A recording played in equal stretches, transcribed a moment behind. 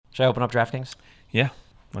Should I open up DraftKings? Yeah.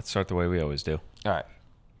 Let's start the way we always do. All right.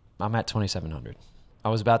 I'm at 2,700. I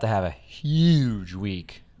was about to have a huge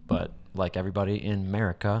week, but like everybody in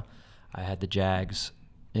America, I had the Jags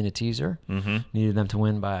in a teaser. Mm-hmm. Needed them to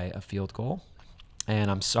win by a field goal.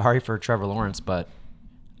 And I'm sorry for Trevor Lawrence, but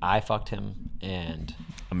I fucked him and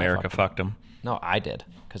America fucked him. No, I did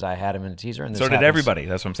because I had him in a teaser. And So did everybody.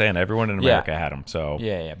 That's what I'm saying. Everyone in America had him. So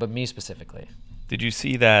Yeah, but me specifically. Did you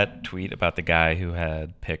see that tweet about the guy who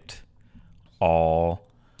had picked all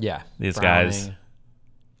these guys to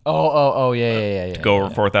go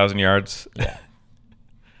over 4,000 yards? Yeah.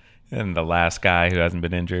 And the last guy who hasn't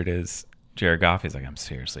been injured is Jared Goff. He's like, I'm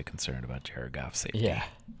seriously concerned about Jared Goff's safety. Yeah.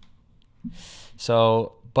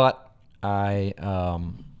 So, but I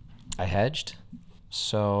hedged,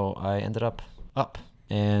 so I ended up.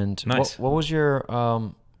 And nice. What was your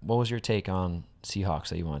take on Seahawks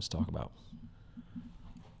that you wanted to talk about?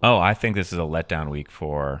 Oh, I think this is a letdown week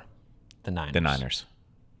for The Niners. the Niners.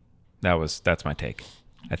 That's my take.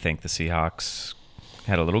 I think the Seahawks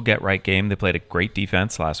had a little get-right game. They played a great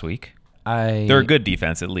defense last week. They're a good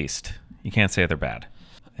defense, at least. You can't say they're bad.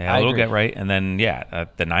 They had a little get-right, and then,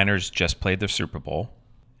 the Niners just played their Super Bowl,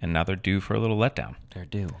 and now they're due for a little letdown. They're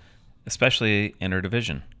due. Especially in their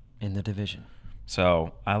division. In the division.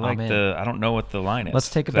 So I like I don't know what the line is. Let's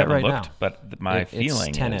take a bet right now. But my feeling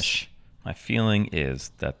it's 10-ish. My feeling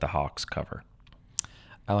is that the Hawks cover.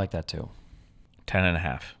 I like that too.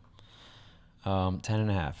 10.5.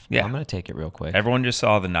 10.5. Yeah. I'm going to take it real quick. Everyone just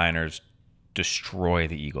saw the Niners destroy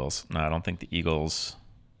the Eagles. No, I don't think the Eagles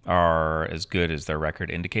are as good as their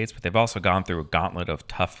record indicates, but they've also gone through a gauntlet of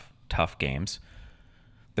tough games.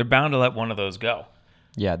 They're bound to let one of those go.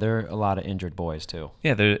 Yeah, there are a lot of injured boys too.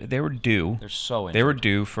 Yeah, they were due. They're so injured. They were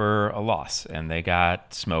due for a loss, and they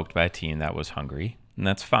got smoked by a team that was hungry, and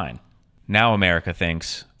that's fine. Now America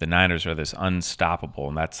thinks the Niners are this unstoppable,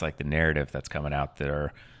 and that's like the narrative that's coming out.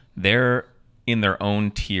 They're in their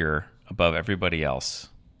own tier above everybody else.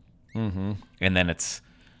 Mm-hmm. And then it's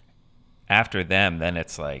after them, then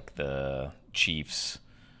it's like the Chiefs,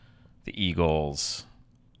 the Eagles,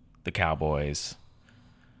 the Cowboys.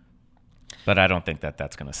 But I don't think that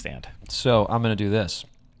that's going to stand. So I'm going to do this.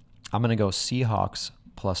 I'm going to go Seahawks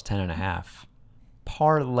plus 10.5.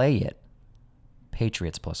 Parlay it.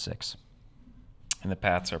 Patriots plus 6. And the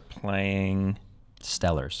Pats are playing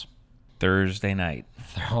Stellars. Thursday night.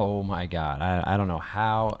 Oh my God. I don't know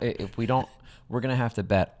how. If we don't, we're going to have to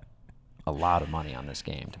bet a lot of money on this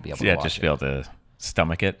game to be able to watch just it. be able to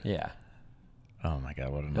stomach it. Yeah. Oh my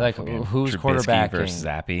God, what a Like, game. who's Trubisky quarterbacking? versus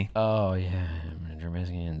Zappy. Oh, yeah.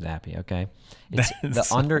 Trubisky and Zappy. Okay. The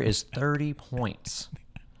under is 30 points.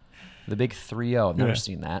 The big 3-0. I've never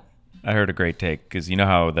seen that. I heard a great take because you know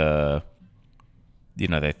how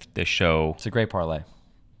they show It's a great parlay.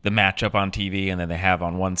 the matchup on TV, and then they have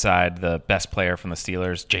on one side the best player from the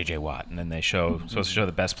Steelers, J.J. Watt, and then they supposed to show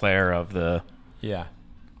the best player of the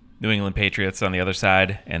New England Patriots on the other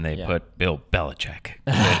side, and they put Bill Belichick.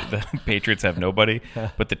 The Patriots have nobody,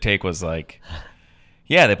 but the take was like,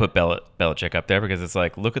 they put Belichick up there because it's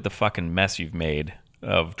like, look at the fucking mess you've made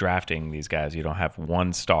of drafting these guys. You don't have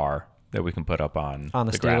one star that we can put up on the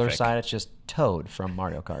the Steelers graphic. side, it's just Toad from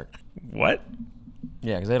Mario Kart. What?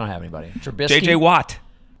 Yeah, because they don't have anybody. Trubisky. J.J. Watt.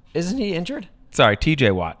 Isn't he injured? Sorry,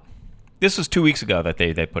 T.J. Watt. This was 2 weeks ago that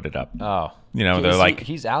they put it up. Oh. They're like...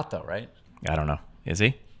 He's out, though, right? I don't know. Is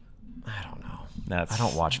he? I don't know. I I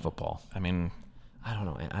don't watch football. I mean... I don't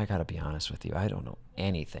know. I got to be honest with you. I don't know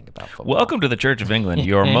anything about football. Welcome to the Church of England,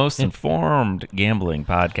 your most informed gambling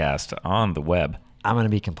podcast on the web. I'm going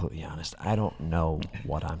to be completely honest. I don't know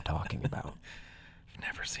what I'm talking about.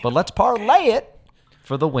 Never seen But let's parlay it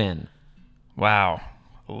for the win. Wow.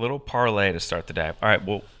 A little parlay to start the day. All right,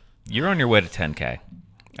 well, you're on your way to 10K.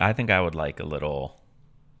 I think I would like a little...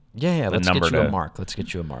 Yeah, let's number get you a to- mark. Let's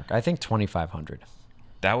get you a mark. I think 2,500.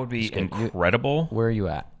 That would be incredible. Where are you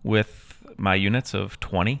at? With my units of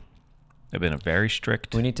 20. I've been a very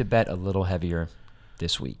strict... We need to bet a little heavier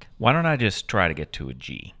this week. Why don't I just try to get to a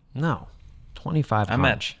G? No. 2,500. I'm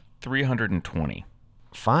at 320.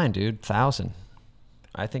 Fine, dude. 1,000.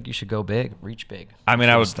 I think you should go big. Reach big. I mean,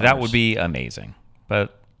 Reach for the that stars. would be amazing.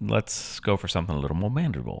 But let's go for something a little more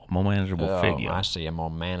manageable. Figure. I see a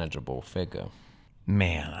more manageable figure.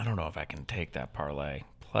 Man, I don't know if I can take that parlay.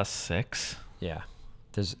 Plus 6? Yeah.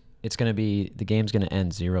 It's going to be, the game's going to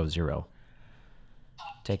end 0-0.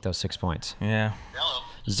 Take those 6 points. Yeah. Hello.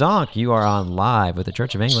 Zonk, you are on live with the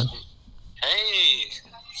Church of England. Hey.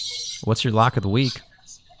 What's your lock of the week?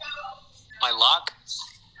 My lock?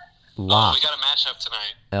 Lock. Oh, we got a matchup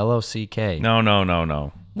tonight. L-O-C-K. No.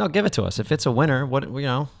 No, give it to us. If it's a winner,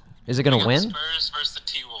 is it going to win? Spurs versus the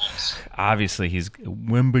T-Wolves. obviously he's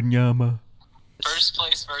Wembanyama. First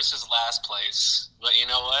place versus last place. But you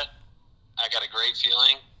know what? I got a great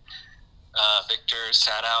feeling. Victor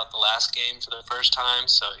sat out the last game for the first time,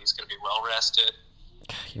 so he's going to be well rested.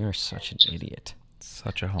 You're such an idiot.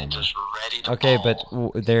 Such a homer. And just ready to Okay,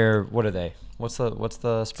 ball. but they're what are they? What's the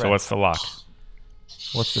spread? So what's the lock?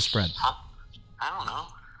 What's the spread? I don't know.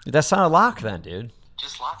 That's not a lock then, dude.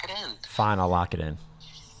 Just lock it in. Fine, I'll lock it in.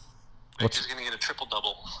 Victor's going to get a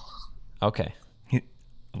triple-double. Okay,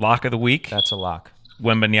 Lock of the week. that's a lock.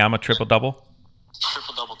 Wembanyama triple-double.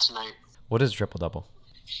 Triple-double tonight. What is triple-double?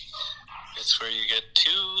 It's where you get 2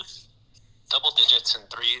 double digits and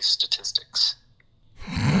 3 statistics.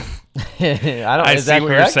 I Is see that what correct?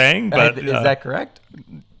 you're saying, but is that correct?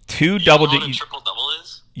 2 double You know what a digits. triple-double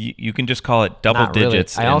is? You can just call it double Not really.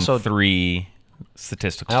 digits I and also- 3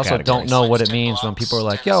 statistical I also don't categories. know what it Ten means when blocks, people are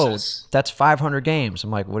like, 10 "Yo, assists. that's 500 games."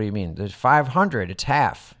 I'm like, "What do you mean? There's 500. It's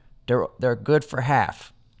half. They're good for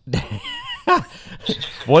half."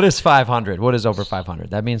 What is 500? What is over 500?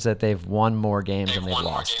 That means that they've won more games They've than they've won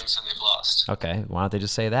more lost. games than they've lost. Okay, why don't they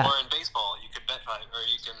just say that? Or in baseball, you could bet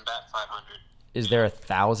you can bat 500. Is there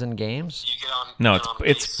 1,000 games? You get on. No, get on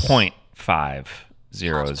it's base.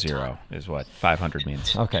 0.500 is what 500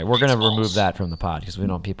 means. Okay, we're gonna Baseballs. remove that from the pod because we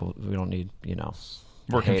don't need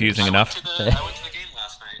We're haters. confusing I enough. went to the game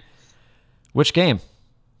last night. Which game?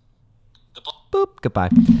 The ball. Boop. Goodbye.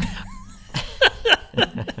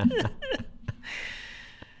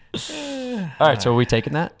 All right, so are we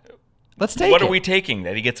taking that? Let's take What it. are we taking?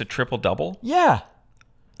 That he gets a triple-double? Yeah.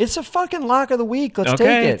 It's a fucking lock of the week. Let's Okay,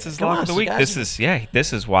 take it. it's his Come lock on, of the you week. guys-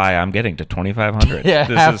 This is why I'm getting to 2,500. Yeah,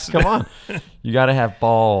 This is, come on. You got to have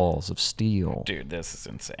balls of steel. dude. This is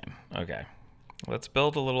insane. Okay, let's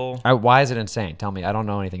build a little. Why is it insane? Tell me. I don't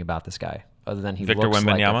know anything about this guy other than he Victor looks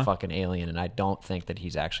like a Wembanyama? fucking alien, and I don't think that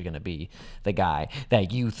he's actually going to be the guy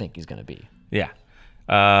that you think he's going to be. Yeah.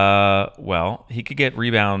 Well, he could get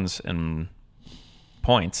rebounds and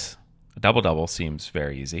points. A double-double seems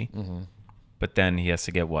very easy. Mm-hmm. But then he has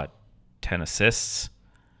to get, what, 10 assists,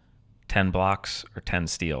 10 blocks, or 10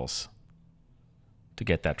 steals to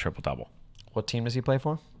get that triple-double. What team does he play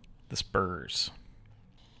for? The Spurs.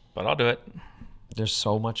 But I'll do it. There's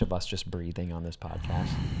so much of us just breathing on this podcast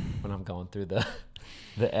when I'm going through the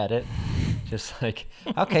edit. Just like,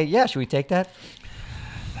 okay, yeah, should we take that?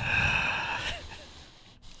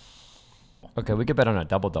 Okay, we could bet on a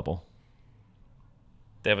double-double.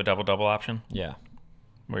 They have a double-double option? Yeah.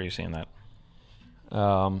 Where are you seeing that?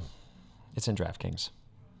 It's in DraftKings.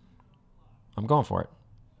 I'm going for it.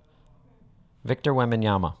 Victor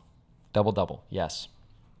Wembanyama. Double-double. Yes.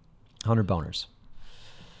 100 boners.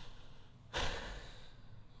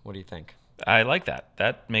 What do you think? I like that.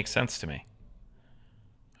 That makes sense to me.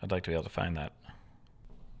 I'd like to be able to find that.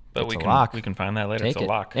 But It's we a can lock. we can find that later. Take it's a it.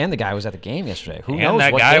 lock. And the guy was at the game yesterday. Who And knows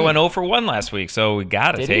that what guy game? went 0 for 1 last week, so we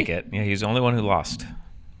got to Did take he? it. Yeah, he's the only one who lost.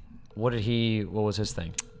 What was his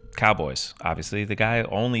thing? Cowboys, obviously. The guy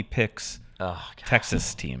only picks Oh, God.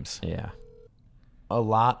 Texas teams. Yeah. A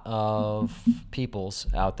lot of peoples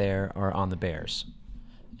out there are on the Bears.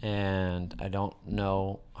 And I don't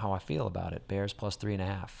know how I feel about it. Bears plus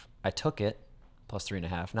 3.5. I took it plus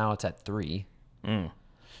 3.5. Now it's at 3.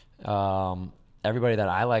 Everybody that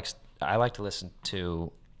I like to listen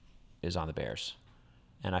to is on the Bears.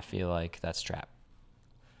 And I feel like that's trap.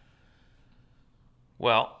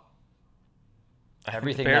 Well, I think the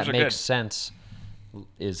Everything Bears that are makes good. sense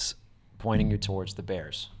is pointing you towards the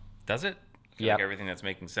Bears. Does it? I feel Yep. like everything that's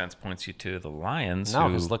making sense points you to the Lions. No, who,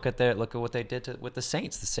 because look at what they did with the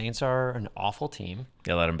Saints. The Saints are an awful team.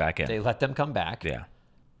 they let him back in. They let them come back. Yeah.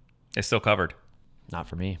 They still covered. Not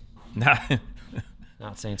for me. yeah,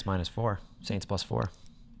 Not Saints -4. Saints +4.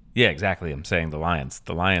 exactly. I'm saying the Lions.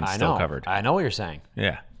 The Lions I still know. covered. I know what you're saying.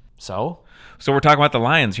 Yeah. So So we're talking about the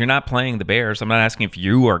Lions. You're not playing the Bears. I'm not asking if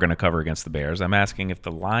you are going to cover against the Bears. I'm asking if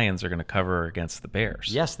the Lions are going to cover against the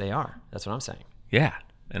Bears. yes, they are. That's what I'm saying. Yeah.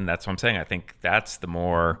 And that's what I'm saying. I think that's the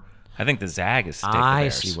more. I think the Zag is to take the I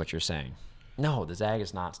Bears. see what you're saying. No, the Zag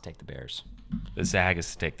is not to take the Bears. The Zag is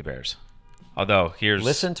to take the Bears. Although, here's.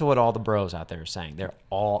 Listen to what all the bros out there are saying. They're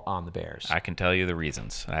all on the Bears. I can tell you the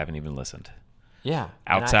reasons. I haven't even listened. Yeah.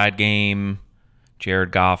 and Outside game,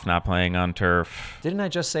 Jared Goff not playing on turf. didn't I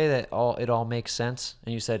just say that it all makes sense?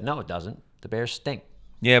 And you said, no, it doesn't. The Bears stink.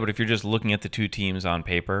 Yeah, but if you're just looking at the two teams on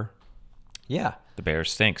paper, Yeah. the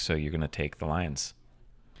Bears stink, so you're going to take the Lions.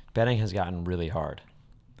 Betting has gotten really hard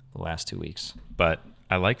the last 2 weeks. But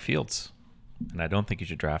I like Fields, and I don't think you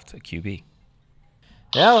should draft a QB.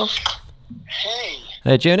 Hello. Hey.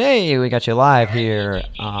 Hey, June. Hey, we got you live here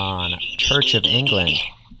on Church of England.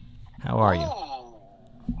 How are you?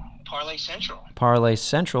 Ooh, Parlay Central. Parlay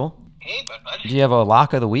Central. Hey, bud. Do you have a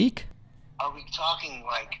lock of the week? Are we talking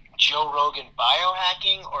like Joe Rogan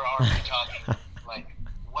biohacking, or are we talking like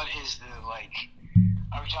what is the like?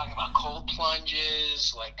 Are we talking about cold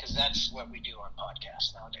plunges? Like, because that's what we do on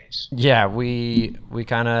podcasts nowadays. Yeah, we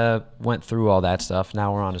kind of went through all that stuff.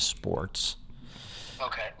 Now we're on to sports.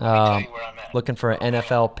 Okay, let me tell you where I'm at. Looking for an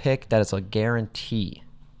NFL pick that is a guarantee.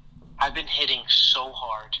 I've been hitting so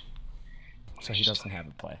hard. So he doesn't have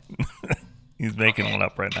a play. He's making one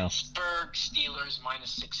up right now. Pittsburgh Steelers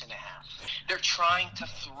 -6.5. They're trying to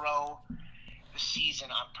throw the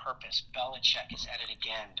season on purpose. Belichick is at it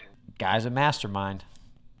again, dude. Guy's a mastermind.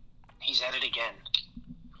 He's at it again.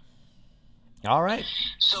 All right.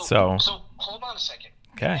 So hold on a second.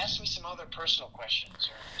 Okay. Ask me some other personal questions.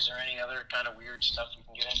 Or is there any other kind of weird stuff you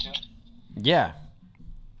can get into? Yeah.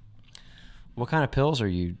 What kind of pills are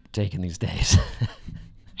you taking these days?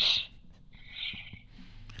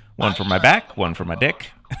 One for my back, one for my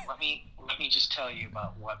dick. Let me just tell you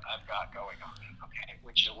about what I've got going on, okay?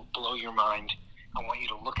 Which will blow your mind. I want you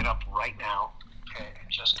to look it up right now. Okay,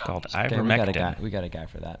 it's called Okay, ivermectin. we got a guy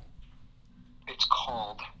for that. They're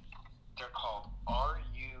called RUG,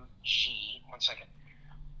 one second,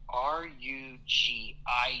 RUGIET.com.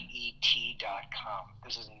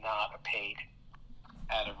 This is not a paid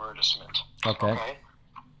advertisement. Okay.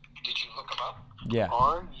 Did you look them up? Yeah.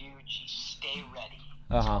 RUG, stay ready.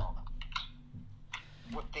 Uh-huh.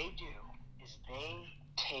 What they do is they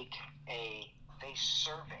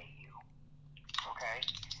survey you, okay?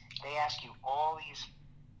 They ask you all these.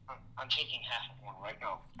 I'm taking half of one right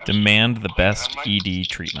now. Demand the best ED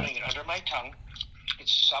treatment. Putting it under my tongue.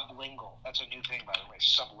 It's sublingual. That's a new thing, by the way.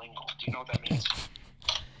 Sublingual. Do you know what that means?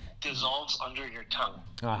 Dissolves under your tongue.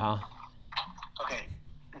 Uh-huh. Okay.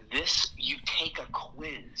 You take a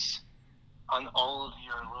quiz on all of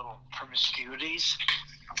your little promiscuities,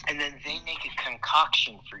 and then they make a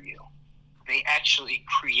concoction for you. They actually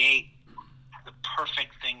create the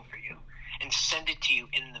perfect thing for you and send it to you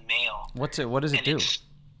in the mail. What does it do?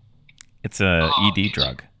 It's a ED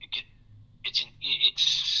drug. It's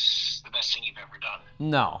the best thing you've ever done.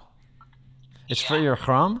 No. It's for your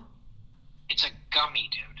crumb? It's a gummy,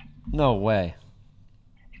 dude. No way.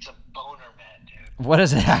 It's a boner med, dude. What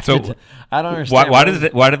does it have to do? I don't understand.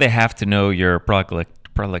 Why do they have to know your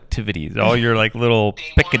productivities? All your like little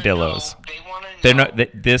picadillos. They're not.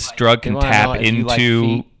 This drug can tap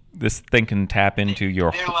into. This thing can tap into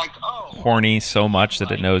your horny so much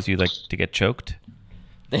that it knows you like to get choked.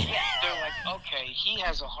 They're like, okay, he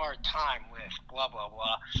has a hard time with blah, blah,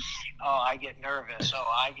 blah. Oh, I get nervous. Oh,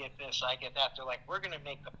 I get this, I get that. They're like, we're going to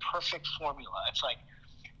make the perfect formula. It's like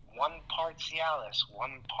 1 part Cialis,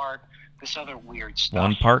 1 part this other weird stuff.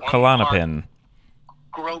 1 part Klonopin.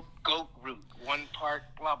 Goat root, 1 part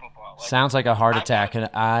blah, blah, blah. Like, sounds like a heart attack, and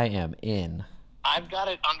I am in. I've got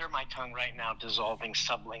it under my tongue right now, dissolving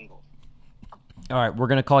sublingual. All right, we're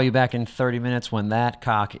going to call you back in 30 minutes when that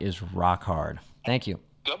cock is rock hard. Thank you.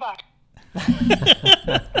 Goodbye.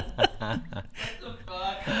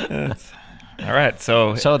 All right,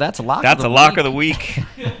 so that's a lock. That's a lock of the week.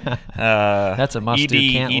 That's a must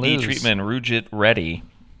do. Can't ED lose. treatment. Rugit ready.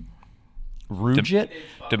 Rugit.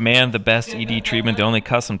 Demand the best ED treatment. The only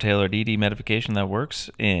custom tailored ED medication that works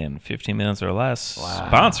in 15 minutes or less. Wow.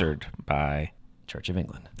 Sponsored by Church of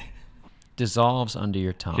England. Dissolves under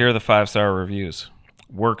your tongue. Here are the 5-star reviews.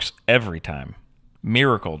 Works every time.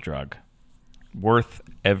 Miracle drug. Worth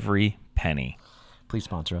every penny. Please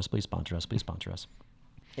sponsor us. Please sponsor us. Please sponsor us.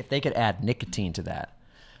 If they could add nicotine to that,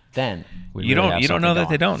 then you don't know that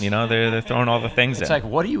they don't. You know they're throwing all the things in. It's like,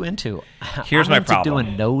 what are you into? Here's my problem. I'm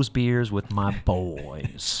into doing nose beers with my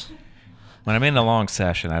boys. When I'm in a long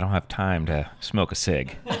session, I don't have time to smoke a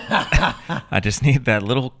cig. I just need that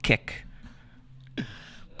little kick.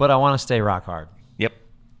 But I want to stay rock hard. Yep.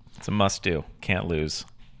 It's a must-do. Can't lose.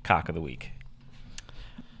 Cock of the week.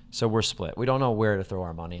 So we're split. We don't know where to throw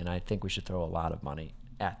our money, and I think we should throw a lot of money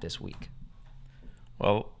at this week.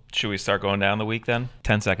 Well, should we start going down the week then?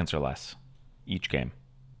 10 seconds or less each game.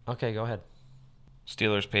 Okay, go ahead.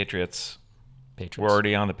 Steelers, Patriots. Patriots. We're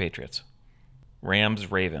already on the Patriots. Rams,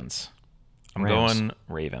 Ravens. I'm going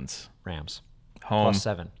Ravens. Rams. Home.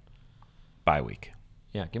 +7. Bye week.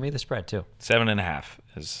 Yeah, give me the spread too. 7.5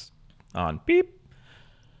 is on. Beep.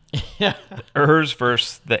 Yeah. Urs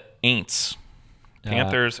versus the Aints.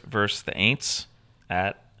 Panthers versus the Aints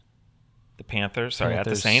at the Panthers. Sorry, at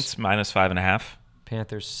the Saints, -5.5.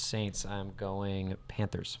 Panthers, Saints. I'm going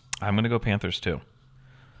Panthers. I'm going to go Panthers too.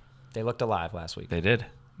 They looked alive last week. They did.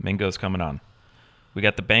 Mingo's coming on. We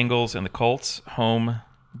got the Bengals and the Colts. Home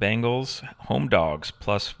Bengals. Home dogs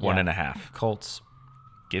 +1.5. Colts.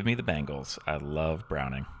 Give me the Bengals. I love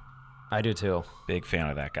Browning. I do too. Big fan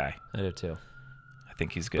of that guy. I do too. I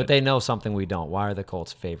think he's good. But they know something we don't. Why are the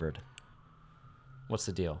Colts favored? What's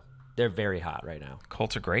the deal? They're very hot right now.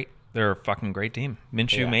 Colts are great. They're a fucking great team.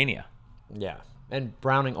 Minshew mania. Yeah. And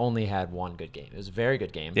Browning only had one good game. It was a very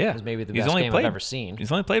good game. Yeah. It was maybe the best game I've ever seen.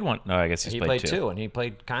 He's only played one. No, I guess he played two. And he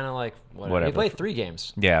played kind of like whatever. He played 3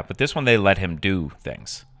 games. Yeah, but this one they let him do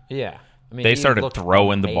things. Yeah. I mean, they started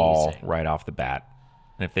throwing amazing. the ball right off the bat.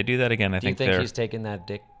 And if they do that again, I think he's taking that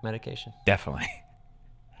dick medication? Definitely.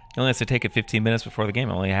 He only has to take it 15 minutes before the game.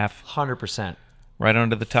 Only half. 100%. Right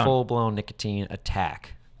under the tongue. Full-blown nicotine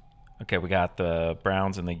attack. Okay, we got the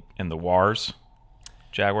Browns and the Wars.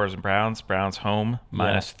 Jaguars and Browns. Browns home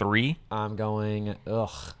 -3. I'm going.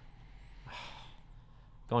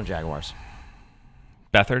 Going Jaguars.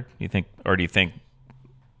 Beathard, do you think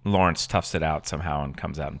Lawrence toughs it out somehow and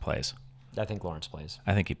comes out and plays? I think Lawrence plays.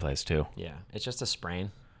 I think he plays too. Yeah, it's just a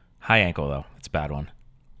sprain. High ankle though, it's a bad one.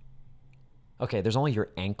 Okay, there's only your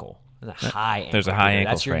ankle. There's a high ankle. There's a high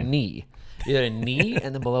ankle That's sprain. your knee. You got a knee,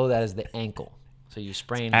 and then below that is the ankle. So you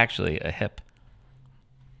sprain. It's actually a hip.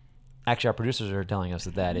 Actually, our producers are telling us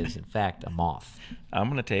that is, in fact, a moth. I'm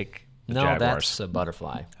going to take the Jaguars. That's a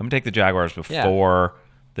butterfly. I'm going to take the Jaguars before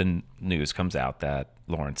the news comes out that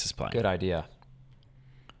Lawrence is playing. Good idea.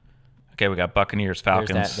 Okay, we got Buccaneers,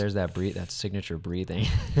 Falcons. There's that signature breathing.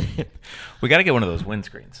 We got to get one of those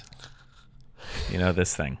windscreens. You know,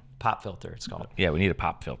 this thing. Pop filter, it's called. Yeah, we need a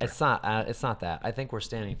pop filter. It's not that. I think we're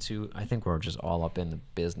I think we're just all up in the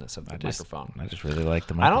business of the microphone. I just really like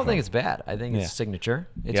the microphone. I don't think it's bad. I think it's signature.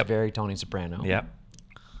 It's very Tony Soprano. Yep.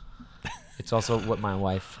 It's also what my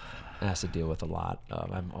wife has to deal with a lot.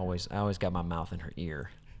 I always got my mouth in her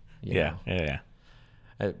ear. Yeah.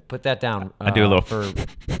 Put that down. I do a little. For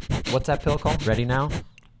what's that pill called? Ready now?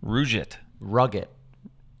 Rugit. Ruggit.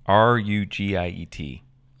 Rugiet.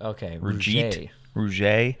 Okay. Rugit.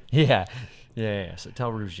 Rouget. Yeah. So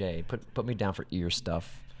tell Rouget. Put me down for ear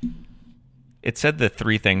stuff. It said the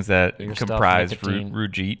 3 things that ear comprised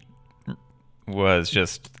Rugit was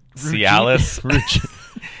just Cialis.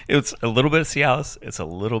 It's a little bit of Cialis. It's a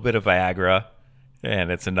little bit of Viagra.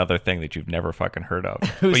 And it's another thing that you've never fucking heard of.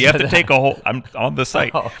 But you have to take a whole. I'm on the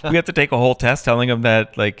site. Oh. We have to take a whole test telling them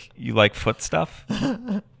that you like foot stuff.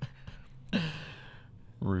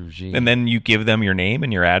 Rouget. And then you give them your name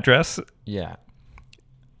and your address. Yeah.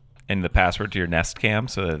 And the password to your Nest Cam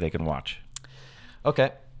so that they can watch.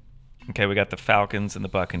 Okay. Okay, we got the Falcons and the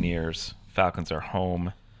Buccaneers. Falcons are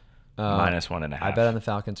home, -1.5. I bet on the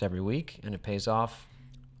Falcons every week, and it pays off.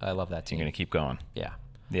 I love that team. You're going to keep going. Yeah.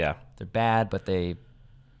 Yeah. They're bad, but they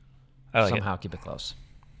somehow keep it close.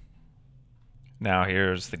 Now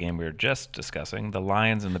here's the game we were just discussing. The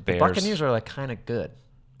Lions and the Bears. The Buccaneers are kind of good.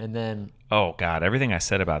 And then... Oh, God. Everything I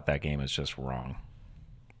said about that game is just wrong.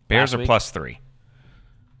 Bears are +3.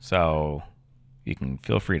 So you can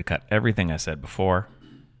feel free to cut everything I said before.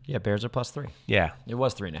 Yeah, Bears are +3. Yeah. It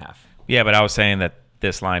was 3.5. Yeah, but I was saying that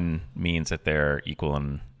this line means that they're equal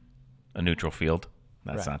in a neutral field.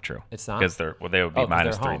 That's not true. It's not? Because they would be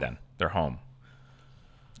 -3 then. They're home.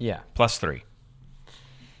 Yeah. +3.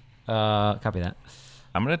 Copy that.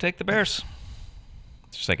 I'm going to take the Bears.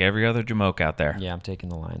 Just like every other Jamoke out there. Yeah, I'm taking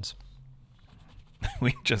the Lions.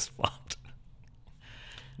 We just flopped.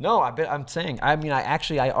 No, I'm saying. I mean,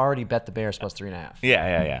 I already bet the Bears +3.5.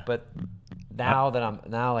 Yeah. But now that I'm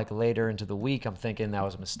later into the week, I'm thinking that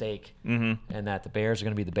was a mistake, and that the Bears are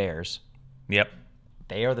going to be the Bears. Yep.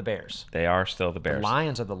 They are the Bears. They are still the Bears. The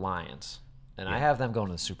Lions are the Lions, and I have them going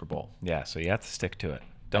to the Super Bowl. Yeah, so you have to stick to it.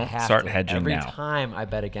 Don't start hedging now. Every time I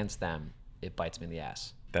bet against them, it bites me in the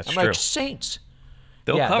ass. That's I'm true. like, Saints.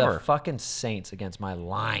 They'll cover. The fucking Saints against my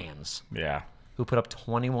Lions. Yeah. Who put up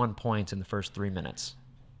 21 points in the first 3 minutes.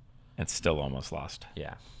 And still almost lost.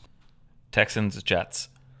 Yeah. Texans, Jets.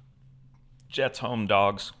 Jets home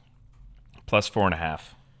dogs.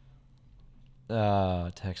 +4.5.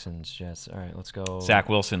 Texans, Jets. All right, let's go. Zach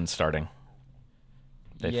Wilson starting.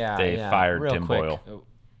 They fired Real Tim quick. Boyle.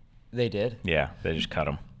 They did? Yeah, they just cut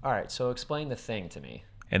him. All right, so explain the thing to me.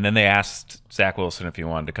 And then they asked Zach Wilson if he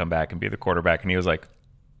wanted to come back and be the quarterback, and he was like,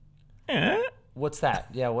 What's that?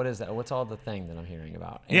 Yeah, what is that? What's all the thing that I'm hearing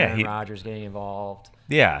about? Yeah, Aaron Rodgers getting involved.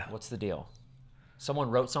 Yeah. What's the deal? Someone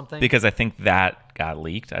wrote something? Because I think that got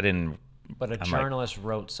leaked. But a journalist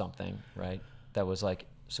wrote something, right? That was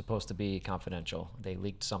supposed to be confidential. They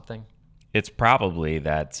leaked something. It's probably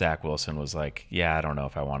that Zach Wilson was like, yeah, I don't know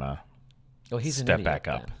if I want to step back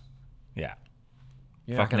up. Then. Yeah.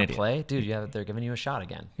 You're not going to play? Dude, they're giving you a shot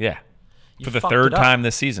again. Yeah. You for the third time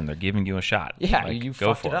this season, they're giving you a shot. Yeah, you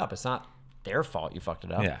fucked it up. It's not their fault you fucked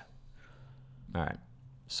it up. Yeah. All right.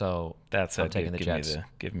 So that's I'm taking the Jets.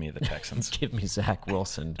 Give me the Texans. Give me Zach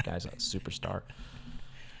Wilson, guy's a superstar.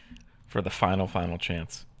 For the final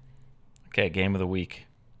chance. Okay, game of the week.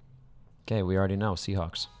 Okay, we already know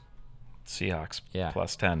Seahawks. Yeah.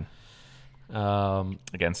 Plus 10.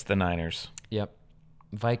 Against the Niners. Yep.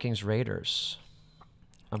 Vikings, Raiders.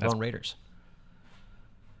 I'm going Raiders.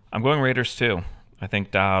 I'm going Raiders too. I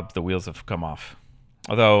think the wheels have come off.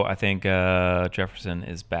 Although I think Jefferson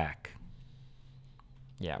is back.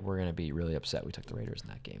 Yeah, we're going to be really upset we took the Raiders in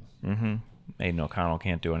that game. Mm-hmm. Aiden O'Connell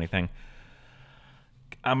can't do anything.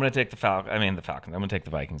 I'm going to take the Falcons. I'm going to take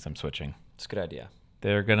the Vikings. I'm switching. It's a good idea.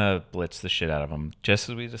 They're going to blitz the shit out of them, just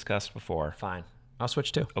as we discussed before. Fine. I'll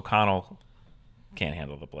switch too. O'Connell can't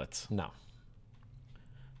handle the blitz. No.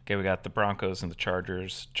 Okay, we got the Broncos and the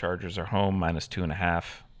Chargers. Chargers are home, -2.5.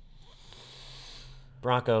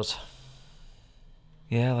 Broncos.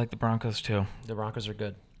 Yeah, I like the Broncos too. The Broncos are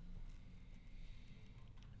good.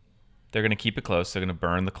 They're going to keep it close. They're going to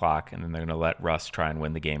burn the clock, and then they're going to let Russ try and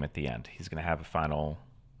win the game at the end. He's going to have a final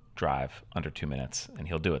drive under 2 minutes, and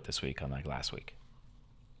he'll do it this week, unlike last week.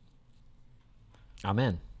 I'm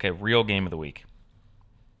in. Okay, real game of the week.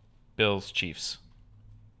 Bills, Chiefs.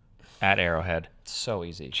 At Arrowhead. So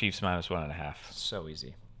easy. Chiefs -1.5. So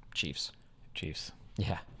easy. Chiefs.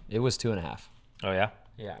 Yeah, it was 2.5. Oh, yeah?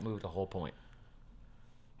 Yeah, it moved a whole point.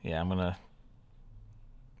 Yeah, I'm going to...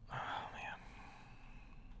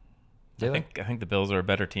 I think the Bills are a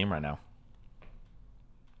better team right now.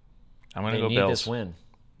 I'm going to go Bills. They need this win.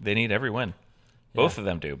 They need every win. Both of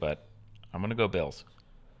them do, but I'm going to go Bills.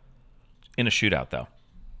 In a shootout, though.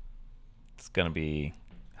 It's going to be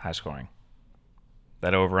high scoring.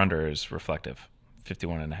 That over-under is reflective.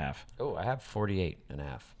 51.5. Oh, I have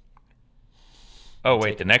 48.5. Oh,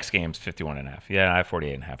 wait, the next game's 51.5. Yeah, I have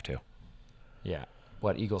 48.5 too. Yeah.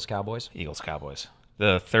 What, Eagles, Cowboys? Eagles, Cowboys.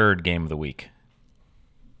 The third game of the week.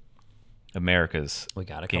 America's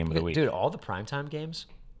game of the week. Dude, all the primetime games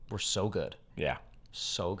were so good. Yeah.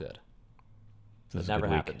 So good. It never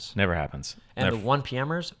happens. Never happens. And the 1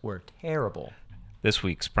 p.m.ers were terrible. This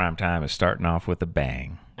week's primetime is starting off with a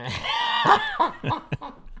bang.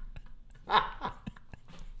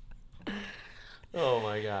 Oh,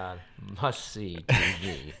 my God. Must-see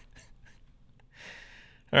TV.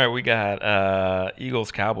 All right, we got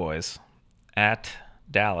Eagles, Cowboys at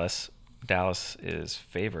Dallas. Dallas is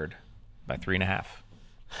favored by 3.5.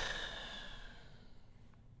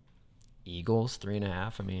 Eagles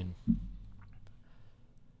 3.5. I mean,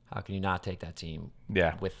 how can you not take that team?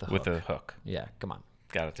 Yeah, with the hook. With the hook. Yeah, come on.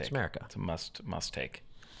 Got to take. It's America. It's a must take.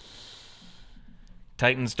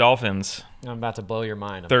 Titans, Dolphins. I'm about to blow your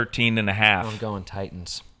mind. 13.5. I'm going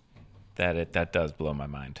Titans. That does blow my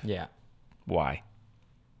mind. Yeah. Why?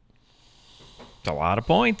 It's a lot of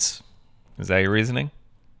points. Is that your reasoning?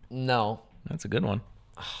 No. That's a good one.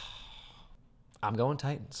 I'm going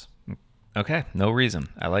Titans. Okay, no reason.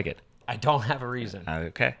 I like it. I don't have a reason.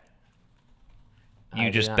 Okay. You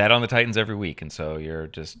just bet on the Titans every week, and so you're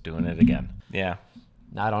just doing it again. Yeah.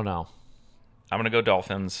 I don't know. I'm going to go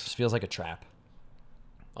Dolphins. This feels like a trap.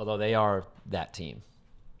 Although they are that team.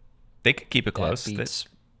 They could keep it close.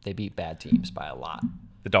 They beat bad teams by a lot.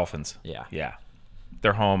 The Dolphins. Yeah. Yeah.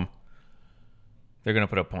 They're home. They're going to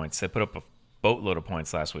put up points. They put up a boatload of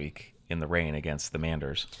points last week in the rain against the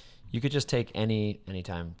Manders. You could just take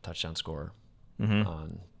anytime touchdown scorer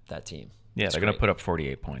on that team. Yeah, they're going to put up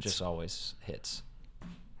 48 points. Just always hits.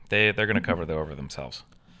 They're going to cover the over themselves.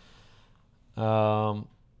 Okay.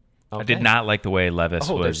 I did not like the way Levis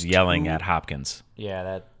was yelling at Hopkins.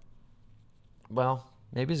 Yeah,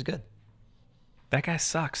 maybe he's good. That guy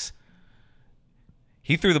sucks.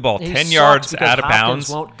 He threw the ball 10 yards out of bounds. Hopkins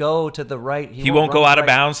won't go to the right. He won't go out of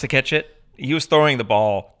bounds to catch it. He was throwing the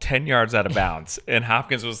ball 10 yards out of bounds, and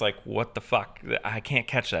Hopkins was like, what the fuck? I can't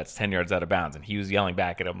catch that. It's 10 yards out of bounds. And he was yelling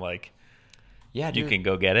back at him like, yeah, you can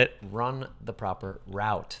go get it. Run the proper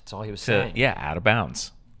route. That's all he was saying. Yeah, out of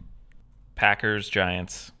bounds. Packers,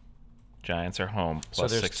 Giants. Giants are home,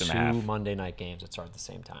 plus 6.5. So there's 2 Monday night games that start at the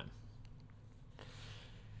same time.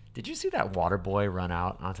 Did you see that water boy run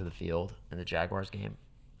out onto the field in the Jaguars game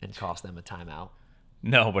and cost them a timeout?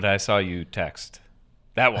 No, but I saw you text.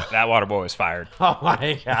 That water boy was fired. Oh,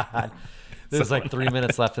 my God. There's like 3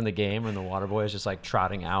 minutes left in the game, and the water boy is just like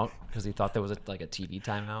trotting out because he thought there was like a TV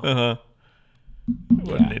timeout. Uh-huh.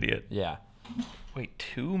 What an idiot. Yeah. Wait,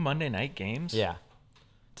 2 Monday night games? Yeah.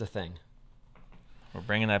 It's a thing. We're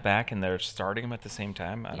bringing that back, and they're starting them at the same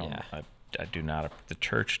time? I do not. The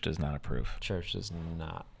church does not approve. Church does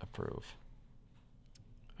not approve.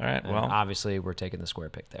 All right, and obviously, we're taking the square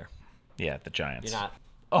pick there. Yeah, the Giants. You're not.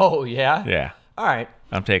 Oh, yeah? Yeah. All right.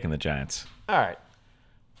 I'm taking the Giants. All right.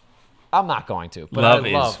 I'm not going to. But Love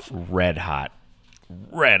I is red hot.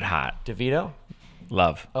 Red hot. DeVito?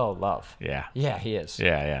 Love. Oh, Love. Yeah. Yeah, he is.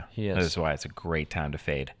 Yeah. He is. This is why it's a great time to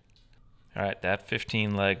fade. All right, that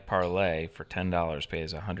 15-leg parlay for $10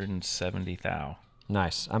 pays 170 thou.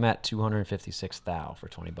 Nice. I'm at 256 thou for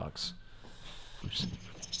 $20.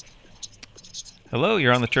 Hello,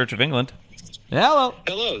 you're on the Church of England. Hello.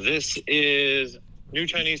 Hello, this is New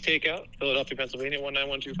Chinese Takeout, Philadelphia, Pennsylvania,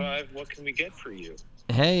 19125. What can we get for you?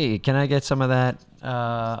 Hey, can I get some of that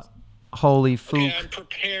holy fook? Okay, I'm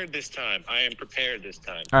prepared this time.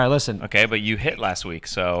 All right, listen. Okay, but you hit last week,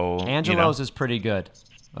 so... Angelo's is pretty good.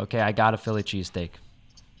 Okay, I got a Philly cheesesteak.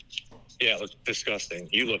 Yeah, it looks disgusting.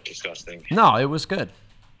 You look disgusting. No, it was good.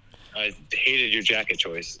 I hated your jacket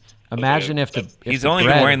choice. Imagine if he's the only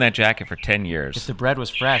bread, been wearing that jacket for 10 years. If the bread was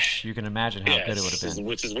fresh, you can imagine how good it would have been.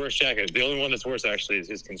 Which is worst jacket. The only one that's worse, actually, is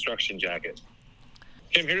his construction jacket.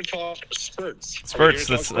 Okay, I'm here to talk spurts.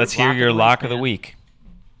 Spurts, let's hear your lock of the week.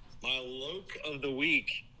 My lock of the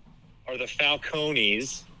week are the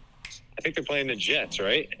Falcones. I think they're playing the Jets,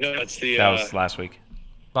 right? No, that's the... That was last week.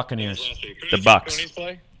 Buccaneers. The Bucks. Falcones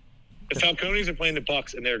play? The Falcones are playing the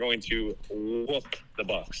Bucks, and they're going to whoop the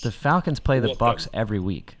Bucks. The Falcons play the Bucks every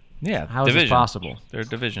week. Yeah, how is this possible? They're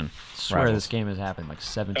division. I swear this game has happened like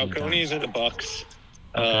 17 Falcones times. and the Bucks.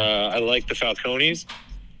 I like the Falcones,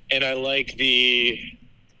 and I like the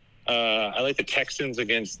Texans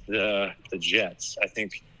against the Jets. I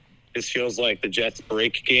think this feels like the Jets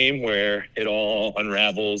break game where it all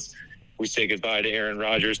unravels. We say goodbye to Aaron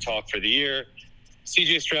Rodgers, talk for the year.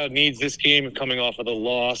 C.J. Stroud needs this game coming off of the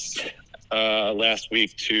loss last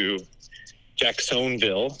week to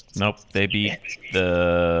Jacksonville. Nope, they beat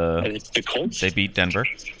the Colts. They beat Denver.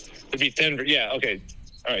 They beat Denver. Yeah. Okay.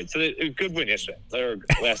 All right. So good win yesterday, or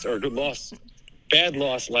good loss. Bad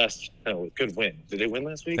loss last. No, good win. Did they win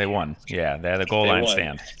last week? They won. Yeah, they had a goal line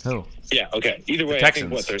stand. Who? Yeah. Okay. Either way, the I think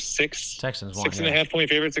they're Texans won, 6.5 point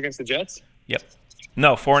favorites against the Jets. Yep.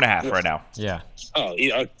 No, 4.5 right now. Yeah. Oh,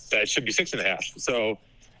 that should be 6.5. So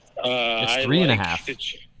it's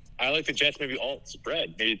 3.5. I like the Jets maybe alt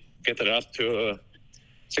spread. Maybe get that up to a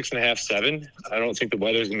 6.5, 7. I don't think the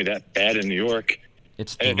weather's gonna be that bad in New York.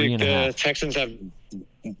 It's 3.5. I think the Texans have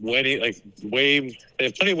they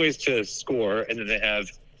have plenty of ways to score, and then they have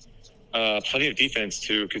plenty of defense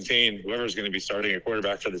to contain whoever's going to be starting a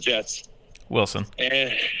quarterback for the Jets. Wilson.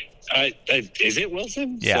 And is it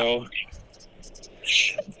Wilson? Yeah. So,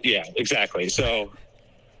 yeah, exactly. So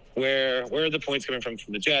where are the points coming from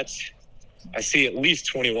the Jets? I see at least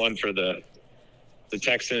 21 for the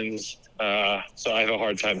Texans. So I have a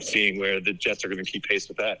hard time seeing where the Jets are going to keep pace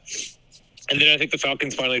with that. And then I think the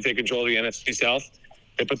Falcons finally take control of the NFC South.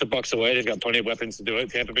 They put the Bucs away. They've got plenty of weapons to do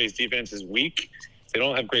it. Tampa Bay's defense is weak. They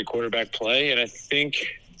don't have great quarterback play, and I think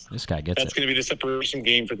this guy gets that's going to be the separation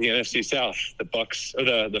game for the NFC South. The Bucs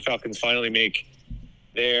or the Falcons finally make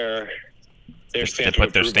their stamp. They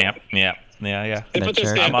put their stamp. Yeah. They put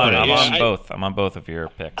their stamp. I'm on both. I'm on both of your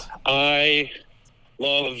picks. I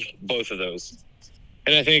love both of those,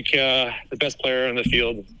 and I think the best player on the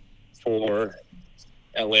field for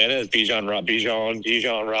Atlanta is Bijan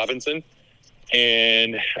Robinson.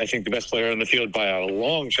 And I think the best player on the field by a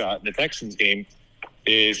long shot in the Texans game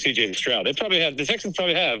is C.J. Stroud. The Texans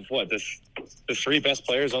probably have the three best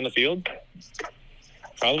players on the field.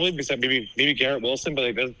 Probably, because maybe Garrett Wilson, but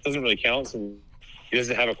it doesn't really count since he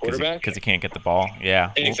doesn't have a quarterback. Because he can't get the ball.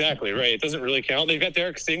 Yeah. Exactly, right. It doesn't really count. They've got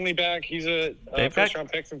Derek Stingley back. He's a first-round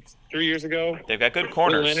pick from 3 years ago. They've got good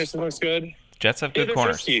corners. Will Anderson looks good. Jets have good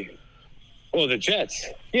corners. Frisky. Well, the Jets,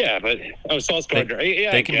 yeah, but Sauce Gardner,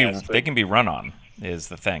 they can be run on is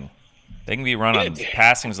the thing. They can be run on.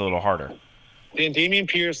 Passing's a little harder. And Dameon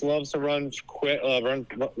Pierce loves to run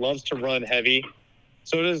loves to run heavy.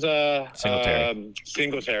 So does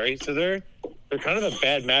Singletary. So they're kind of a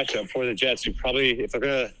bad matchup for the Jets. Who probably, if they're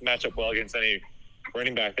going to match up well against any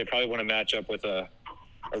running back, they probably want to match up with a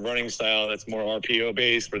running style that's more RPO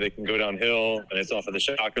based, where they can go downhill and it's off of the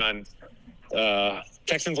shotgun.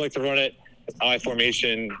 Texans like to run it. I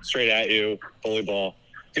formation, straight at you, bully ball.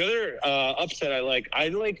 The other upset I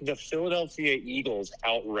like the Philadelphia Eagles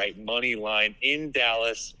outright money line in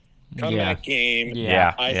Dallas. Comeback game.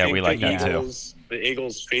 Yeah, I think we like that too. The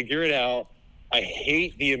Eagles figure it out. I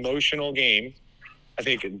hate the emotional game. I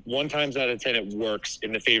think 1 times out of 10 it works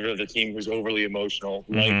in the favor of the team who's overly emotional,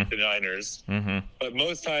 like the Niners. Mm-hmm. But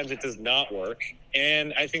most times it does not work.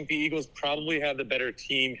 And I think the Eagles probably have the better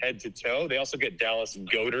team head to toe. They also get Dallas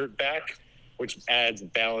Goedert back, which adds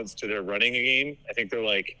balance to their running game. I think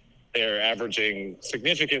they're averaging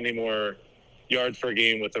significantly more yards per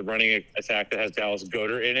game with a running attack that has Dallas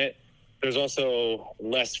Goedert in it. There's also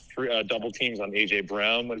less double teams on A.J.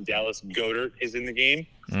 Brown when Dallas Goedert is in the game.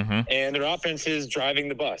 Mm-hmm. And their offense is driving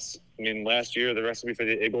the bus. I mean, last year, the recipe for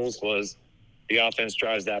the Eagles was the offense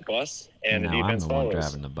drives that bus, and the defense follows. One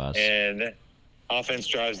driving the bus. And offense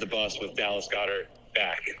drives the bus with Dallas Goedert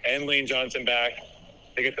back and Lane Johnson back.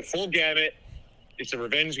 They get the full gamut. It's a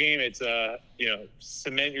revenge game. It's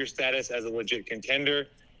cement your status as a legit contender.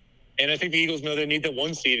 And I think the Eagles know they need the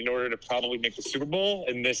 1 seed in order to probably make the Super Bowl.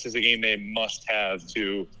 And this is a game they must have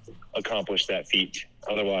to accomplish that feat.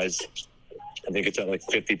 Otherwise, I think it's at like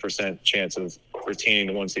 50% chance of retaining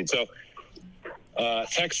the 1 seed. So,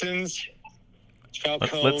 Texans,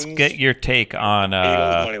 Falcons. Let's get your take on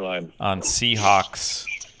money line. On Seahawks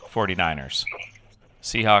 49ers.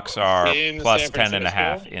 Seahawks are plus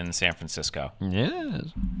 10.5 in San Francisco. Yes.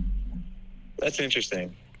 That's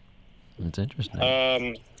interesting. That's interesting.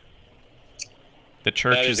 The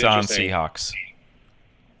church is on Seahawks.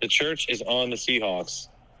 The church is on the Seahawks.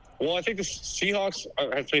 Well, I think the Seahawks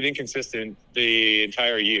have played inconsistent the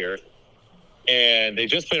entire year. And they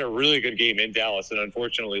just played a really good game in Dallas and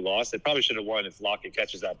unfortunately lost. They probably should have won if Lockett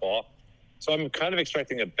catches that ball. So I'm kind of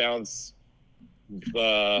expecting a bounce, like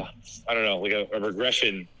a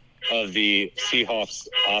regression of the Seahawks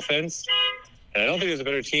offense. And I don't think there's a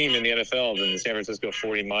better team in the NFL than the San Francisco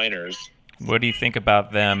 49ers. What do you think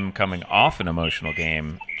about them coming off an emotional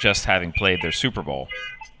game, just having played their Super Bowl?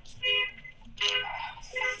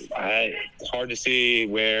 It's hard to see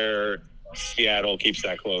where Seattle keeps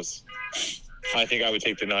that close. I think I would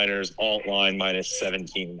take the Niners alt line minus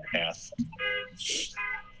 17.5.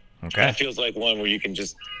 Okay. That feels like one where you can go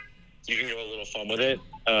a little fun with it.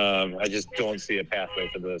 I just don't see a pathway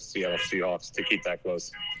for the Seattle Seahawks to keep that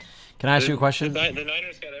close. Can I ask you a question? The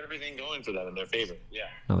Niners got everything going for them in their favor. Yeah.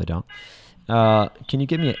 No, they don't. Can you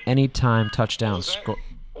give me an anytime touchdown score?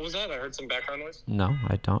 What was that? I heard some background noise. No,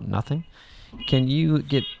 I don't. Nothing. Can you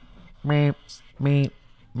get Can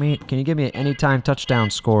you give me an anytime touchdown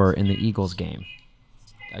score in the Eagles game?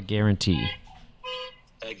 A guarantee.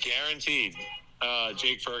 Guaranteed.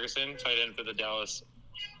 Jake Ferguson, tight end for the Dallas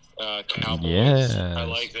Cowboys. Yes. I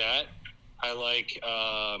like that. I like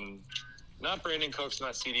not Brandon Cooks,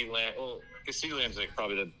 not CeeDee Lamb. Well, because CeeDee Lamb's like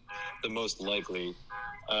probably the most likely.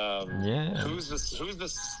 Who's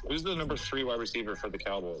the number 3 wide receiver for the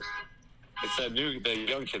Cowboys? It's the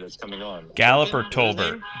young kid that's coming on. Gallup or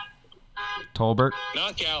Tolbert? Tolbert?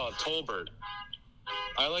 Not Gallup, Tolbert.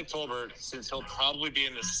 I like Tolbert since he'll probably be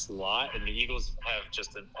in the slot, and the Eagles have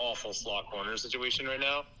just an awful slot corner situation right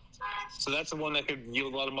now. So that's the one that could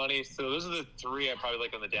yield a lot of money. So those are the 3 I probably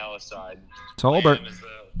like on the Dallas side. Tolbert.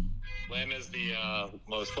 Lamb is the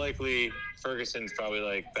most likely. Ferguson's probably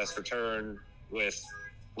like best return with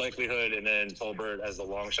likelihood, and then Tolbert as the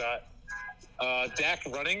long shot. Dak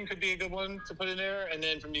running could be a good one to put in there. And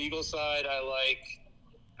then from the Eagles side, I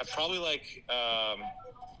probably like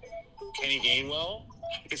Kenny Gainwell.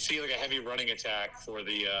 You can see like a heavy running attack for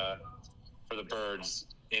the Birds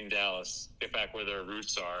in Dallas, get back where their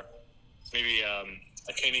roots are. Maybe a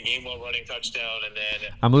Kenny Gainwell running touchdown, and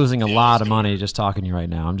then I'm losing a lot of money just talking to you right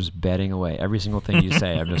now. I'm just betting away every single thing you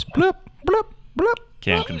say. I'm just bloop, bloop, bloop.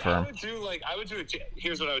 Can't confirm.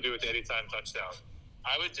 Here's what I would do with the anytime touchdown.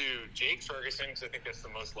 I would do Jake Ferguson because I think that's the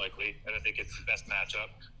most likely, and I think it's the best matchup,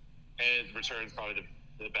 and return's probably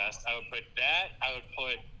the best. I would put that. I would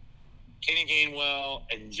put Kenny Gainwell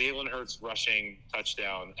and Jalen Hurts rushing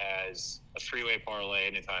touchdown as a 3-way parlay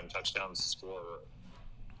anytime touchdown scorer.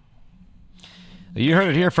 You heard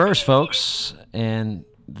it here first, folks, and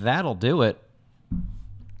that'll do it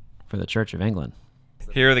for the Church of England.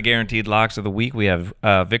 Here are the guaranteed locks of the week. We have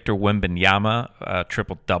Victor Wembanyama,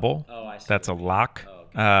 triple-double. Oh, I see. That's a lock.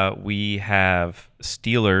 Oh, okay. We have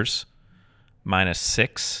Steelers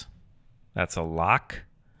 -6. That's a lock.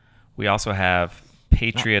 We also have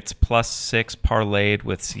Patriots +6 parlayed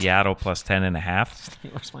with Seattle +10.5.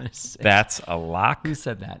 Steelers -6. That's a lock. Who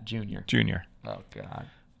said that? Junior. Oh,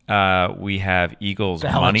 God. We have Eagles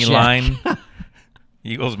Belichick. money line.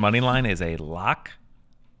 Eagles money line is a lock.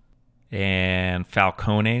 And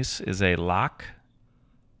Falcones is a lock.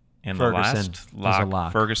 And Ferguson the last lock, is a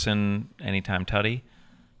lock. Ferguson anytime tutty.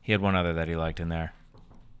 He had one other that he liked in there.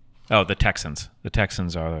 Oh, the Texans. The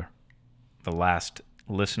Texans are the last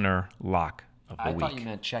listener lock of the week. I thought you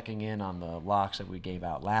meant checking in on the locks that we gave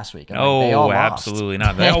out last week. They all lost. Absolutely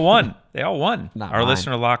not. They all won. Not our mine.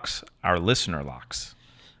 listener locks.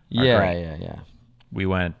 Yeah. We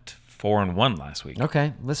went 4-1 last week.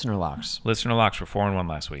 Okay, listener locks. Listener locks were 4-1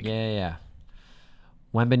 last week. Yeah.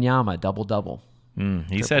 Wembanyama, double-double.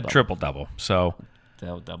 He said triple-double. So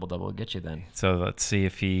double-double will get you then. So let's see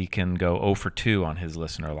if he can go 0 for 2 on his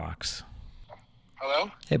listener locks.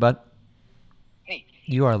 Hello? Hey, bud.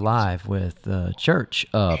 You are live with the Church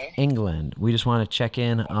of England. We just want to check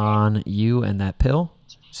in on you and that pill,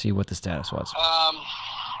 see what the status was.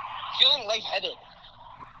 Feeling lightheaded,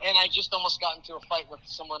 and I just almost got into a fight with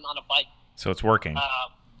someone on a bike. So it's working.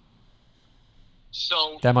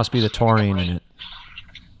 So that must be the taurine in it.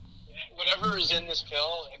 Whatever is in this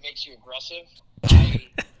pill, it makes you aggressive.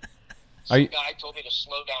 Some guy told me to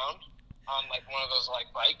slow down on like one of those like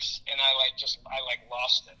bikes, and I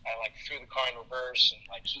lost it. I like threw the car in reverse, and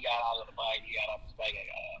like he got out of the bike, I got out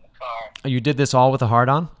of the car. You did this all with a hard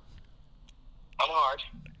on? I'm hard.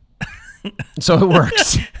 So it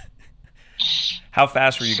works. How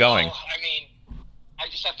fast were you going? I mean, I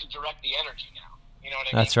just have to direct the energy now. You know what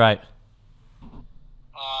I mean? That's right.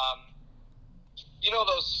 You know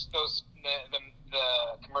the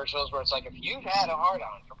commercials where it's like, if you've had a hard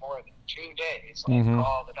on for more than 2 days, like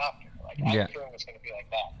call the doctor. Like I'm feeling it's going to be like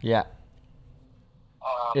that. Yeah.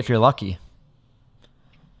 If you're lucky.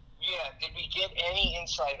 Yeah. Did we get any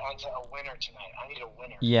insight onto a winner tonight? I need a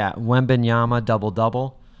winner. Yeah. Wembanyama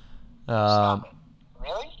double. Stop it.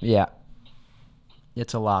 Really? Yeah.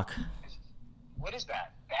 It's a lock. What is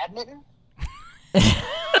that? Badminton?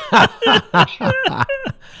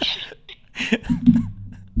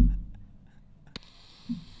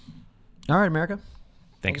 All right, America.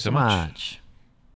 Thank you so much.